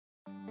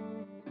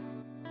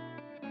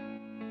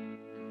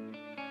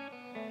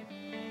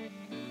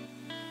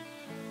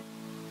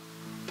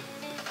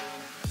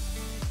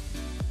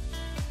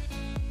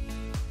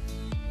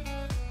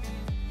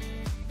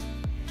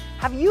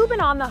Have you been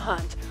on the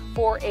hunt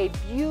for a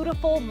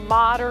beautiful,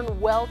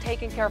 modern, well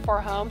taken care for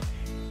home?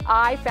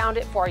 I found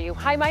it for you.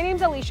 Hi, my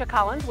name's Alisha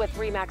Collins with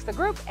RE/MAX the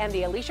Group and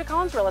the Alisha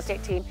Collins Real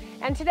Estate Team.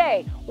 And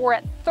today we're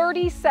at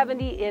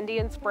 3070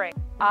 Indian Spring.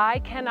 I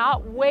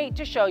cannot wait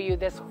to show you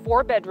this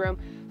 4-bedroom,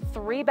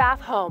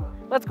 3-bath home.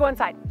 Let's go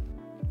inside.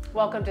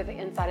 Welcome to the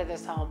inside of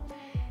this home.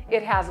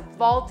 It has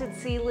vaulted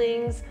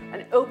ceilings,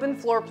 an open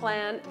floor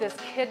plan. This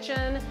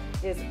kitchen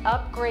is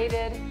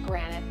upgraded,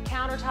 granite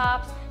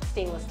countertops,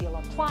 stainless steel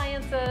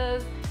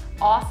appliances,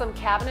 awesome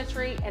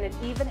cabinetry, and it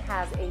even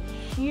has a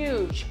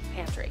huge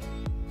pantry.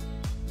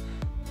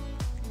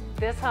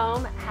 This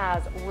home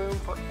has room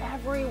for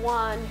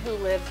everyone who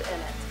lives in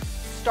it,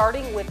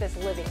 starting with this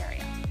living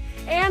area.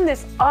 And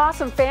this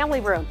awesome family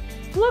room.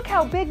 Look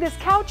how big this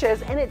couch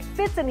is, and it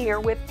fits in here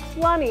with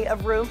plenty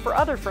of room for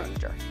other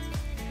furniture.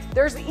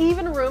 There's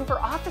even room for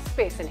office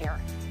space in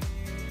here.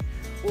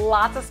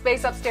 Lots of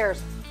space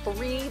upstairs.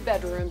 3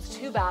 bedrooms,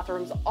 2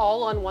 bathrooms,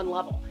 all on one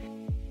level.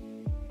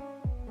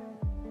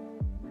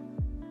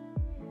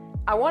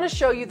 I want to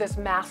show you this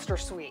master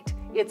suite.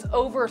 It's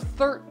over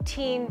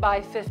 13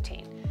 by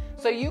 15.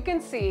 So you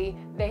can see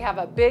they have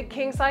a big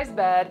king-size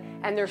bed,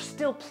 and there's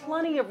still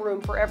plenty of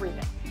room for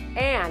everything.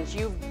 And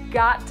you've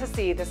got to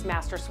see this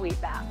master suite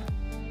bath.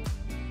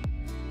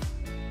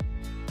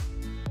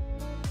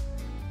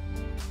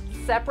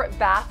 Separate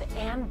bath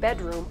and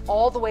bedroom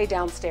all the way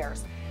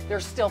downstairs.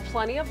 There's still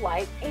plenty of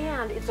light,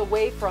 and it's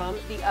away from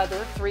the other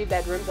 3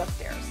 bedrooms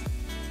upstairs.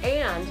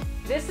 And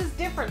this is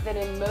different than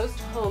in most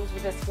homes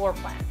with this floor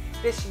plan.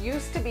 This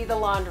used to be the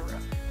laundry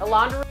room. The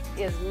laundry room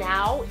is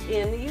now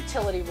in the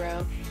utility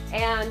room,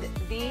 and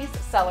these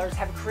sellers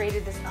have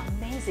created this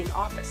amazing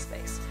office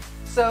space.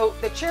 So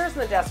the chairs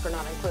and the desk are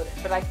not included,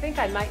 but I think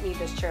I might need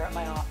this chair at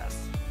my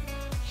office.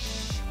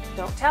 Shh,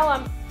 don't tell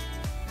them.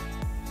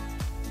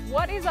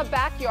 What is a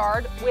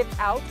backyard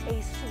without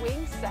a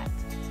swing set?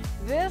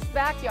 This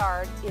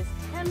backyard is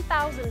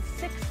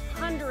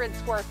 10,600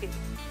 square feet.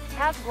 It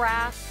has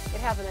grass,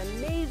 it has an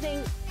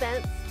amazing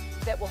fence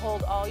that will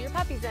hold all your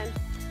puppies in.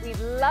 We'd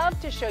love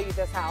to show you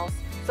this house,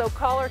 so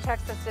call or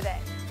text us today.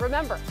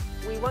 Remember,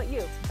 we want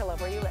you to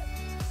love where you live.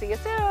 See you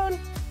soon.